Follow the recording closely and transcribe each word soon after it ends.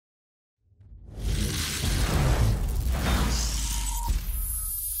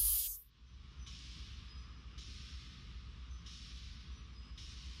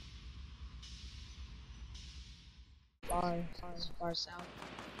far south.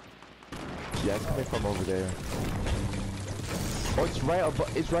 Yeah, it's coming from over there. Oh, it's right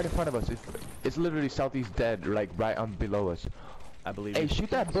above, it's right in front of us. It's literally southeast dead, like right on below us. I believe. Hey, shoot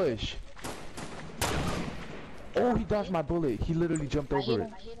that bush. Oh, he dodged my bullet. He literally jumped over it.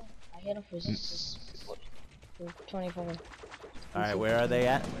 I hit him for 24. Alright, where are they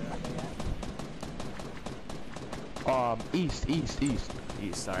at? East.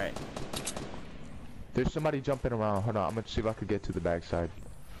 East, alright. There's somebody jumping around. Hold on, I'm gonna see if I can get to the backside.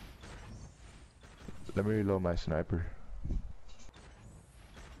 Let me reload my sniper.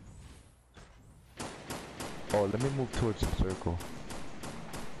 Oh, let me move towards the circle.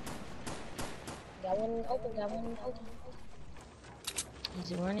 Got one open.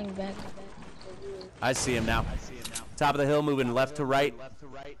 He's running back. I see him now. Top of the hill, moving left to right.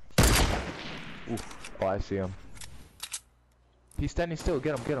 Oof. Oh, I see him. He's standing still.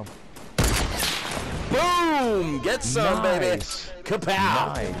 Get him. Boom! Get some, baby.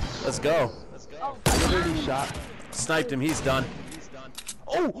 Kapow! Nice. Let's go. Literally shot. Sniped him. He's done.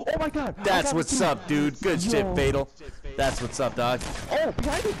 Oh my God. That's what's up, dude. Good shit, Fatal. That's what's up, dog. Oh,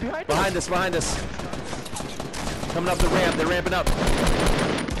 behind us. Behind us. Coming up the ramp. They're ramping up.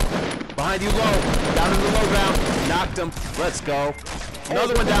 Behind you, low. Down in the low ground. Knocked him. Let's go.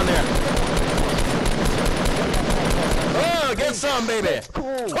 Another one down there. Oh, get some, baby.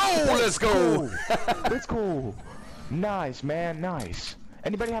 Oh, let's go. Let's go. Nice, man. Nice.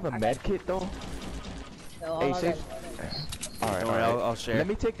 Anybody have a med kit though? No, Hey, safe. Alright, I'll share. Let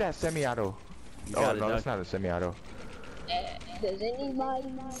me take that semi-auto. Oh, no, that's not a semi-auto. Does anybody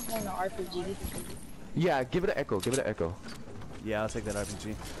want an RPG? Yeah, give it an echo. Yeah, I'll take that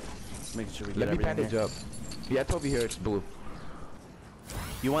RPG. Just making sure we get Let me everything bandage here. up. Yeah, it's over here. It's blue.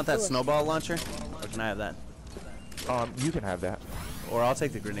 You want that snowball launcher? Or can I have that? You can have that. Or I'll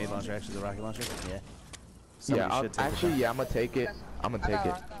take the grenade launcher, actually, the rocket launcher. Yeah. Somebody should take it. Yeah, I'm gonna take it.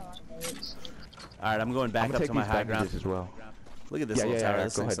 Alright, I'm going back up to my high ground as well. Look at this little tower.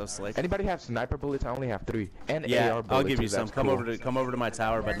 This thing's so slick. Anybody have sniper bullets? I only have 3. And Yeah, AR bullets. I'll give you some. Cool. Come over to my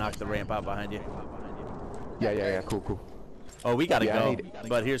tower, but knock the ramp out behind you. Yeah. Cool. Oh, we gotta go.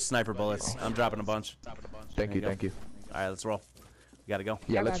 But here's sniper bullets. I'm dropping a bunch. Thank you. Alright, let's roll. We gotta go.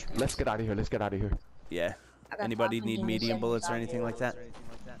 Yeah, let's get out of here. Yeah. Anybody need medium bullets or anything like that?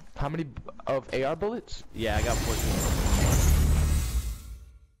 How many of AR bullets? Yeah, I got 14.